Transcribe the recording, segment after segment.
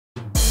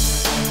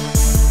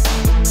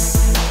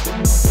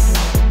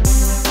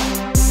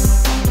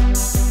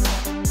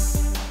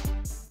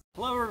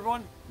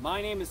everyone,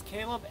 my name is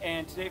Caleb,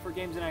 and today for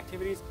Games and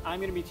Activities I'm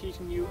going to be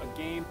teaching you a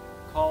game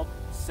called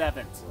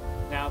Sevens.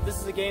 Now this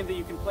is a game that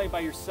you can play by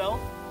yourself,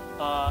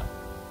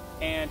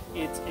 and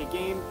it's a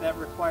game that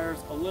requires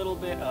a little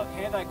bit of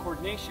hand-eye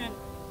coordination,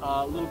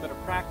 a little bit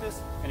of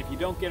practice, and if you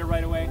don't get it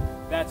right away,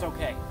 that's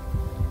okay.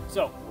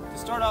 So to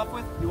start off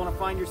with, you want to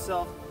find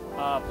yourself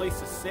a place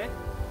to sit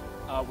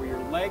where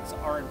your legs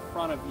are in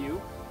front of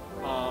you.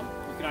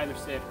 You can either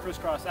sit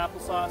crisscross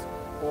applesauce,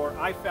 or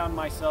I found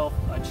myself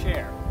a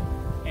chair.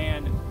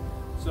 And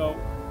so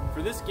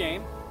for this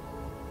game,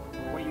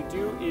 what you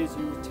do is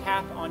you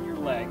tap on your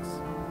legs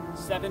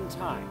 7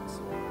 times.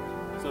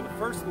 So the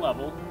first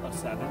level of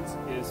sevens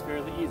is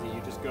fairly easy.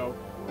 You just go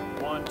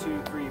 1,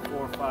 2, 3,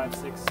 4, 5,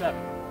 6,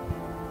 7.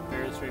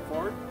 Very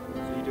straightforward.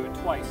 So you do it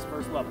twice,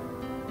 first level.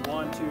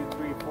 1, 2,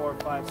 3, 4,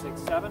 5,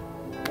 6, 7.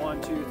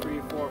 1, 2,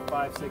 3, 4,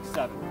 5, 6,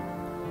 7.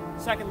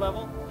 Second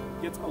level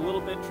gets a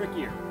little bit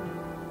trickier.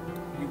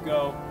 You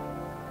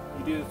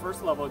do the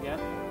first level again.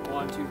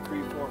 1, 2,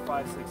 3, 4,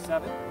 5, 6,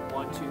 7.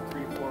 1, 2,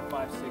 3, 4,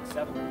 5, 6,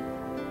 7.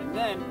 And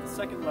then the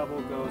second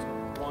level goes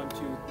 1,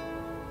 2,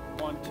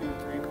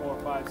 3, 4,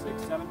 5,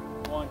 6, 7.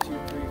 1, 2,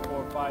 3,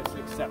 4, 5,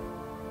 6, 7.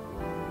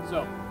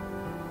 So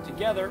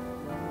together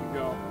you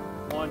go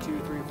 1, 2,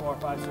 3, 4,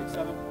 5, 6,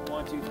 7.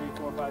 1, 2, 3,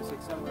 4, 5,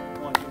 6, 7.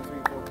 1, 2, 3,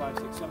 4, 5,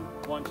 6, 7.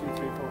 1, 2,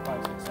 3, 4,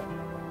 5, 6, 7.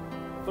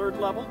 Third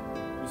level,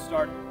 you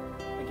start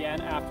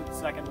again after the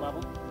second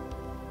level.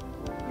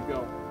 You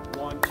go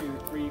 1, 2,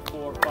 3,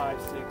 4,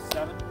 5, 6,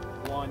 7.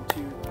 1,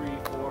 2, 3,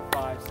 4,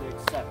 5,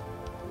 6, 7.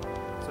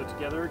 So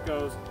together it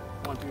goes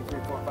 1, 2, 3,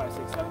 4, 5,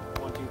 6, 7.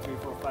 1, 2, 3,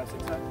 4, 5,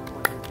 6, 7.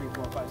 1, 2, 3,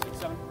 4, 5, 6,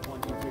 7.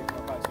 1, 2, 3,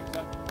 4, 5, 6,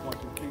 7. 1,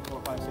 2, 3,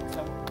 4, 5, 6,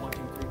 7. 1, 2,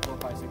 3, 4,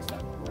 5, 6,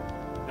 7.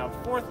 Now the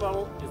fourth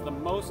level is the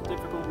most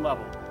difficult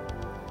level.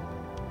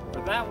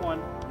 For that one,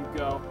 you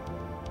go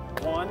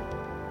 1,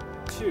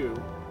 2,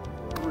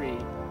 3,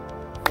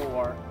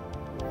 4,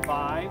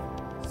 5,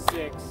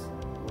 6,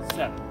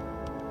 7.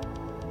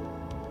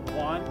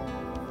 1,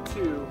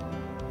 2,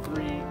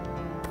 3,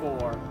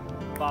 4,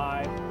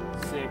 5,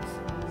 6,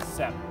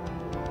 7.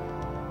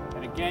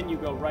 And again, you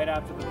go right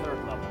after the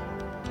third level.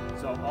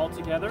 So all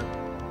together,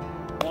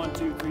 1,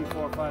 2, 3,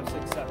 4, 5,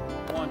 6, 7.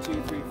 1,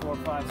 2, 3, 4,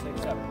 5,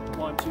 6, 7.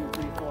 1, 2,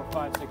 3, 4,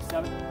 5, 6,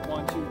 7.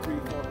 1, 2, 3,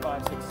 4,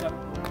 5, 6, 7.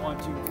 1,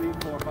 2, 3,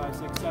 4, 5,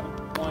 6, 7.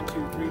 1,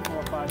 2, 3,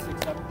 4, 5,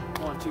 6, 7.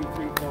 1, 2,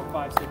 3, 4,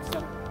 5, 6,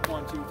 7.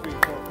 1, 2, 3,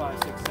 4,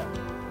 5, 6, 7.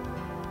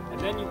 And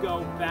then you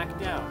go back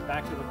down,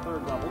 back to the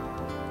third level.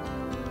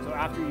 So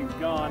after you've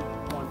gone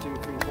 1, 2,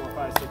 3, 4,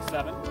 5, 6,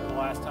 7, the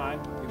last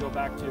time, you go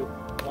back to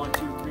 1,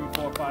 2, 3,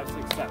 4, 5,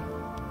 6, 7.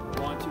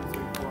 1, 2,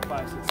 3, 4,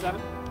 5, 6,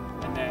 7.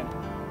 And then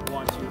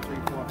 1, 2, 3,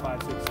 4,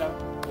 5, 6, 7.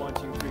 1,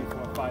 2, 3,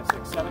 4, 5,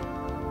 6, 7.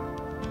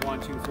 1,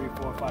 2, 3,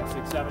 4, 5,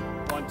 6, 7.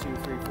 1, 2,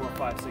 3, 4,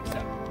 5, 6,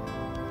 7.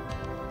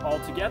 All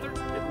together,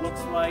 it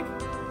looks like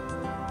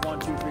 1,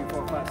 2, 3,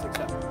 4, 5, 6,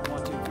 7.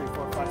 1, 2, 3,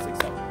 4, 5, 6,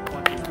 7.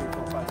 1, 2, 3,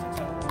 4, 5, 6,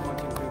 7. 1,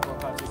 2, 3,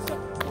 4, 5, 6, 7. 1, 2, 3, 4, 5, 6, 7. 1, 2, 3, 4, 5, 6, 7. 1, 2, 3, 4, 5, 6,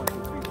 7.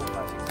 1, 2, 3, 4, 5, 6, 7. 1, 2, 3, 4,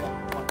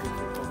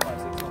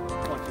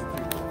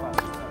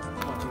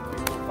 5,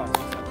 6, 7. 1, 2, 3, 4, 5,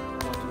 6, 7.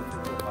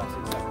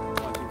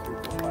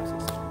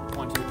 1, 2, 3, 4, 5,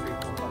 6, 7. 1, 2, 3,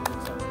 4, 5, 6,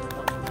 7. 1,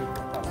 2, 3,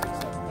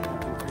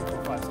 4,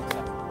 5, 6,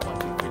 7. 1,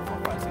 2, 3, 4,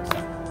 5, 6,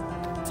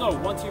 7. So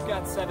once you've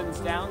got sevens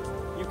down,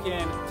 you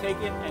can take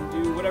it and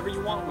do whatever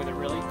you want with it,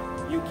 really.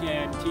 You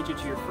can teach it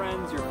to your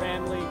friends, your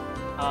family,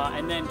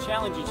 and then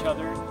challenge each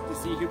other to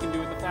see who can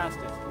do it the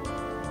fastest.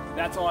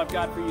 That's all I've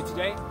got for you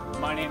today.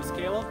 My name is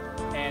Caleb,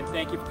 and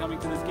thank you for coming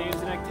to this Games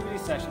and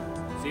Activities session.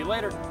 See you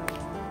later.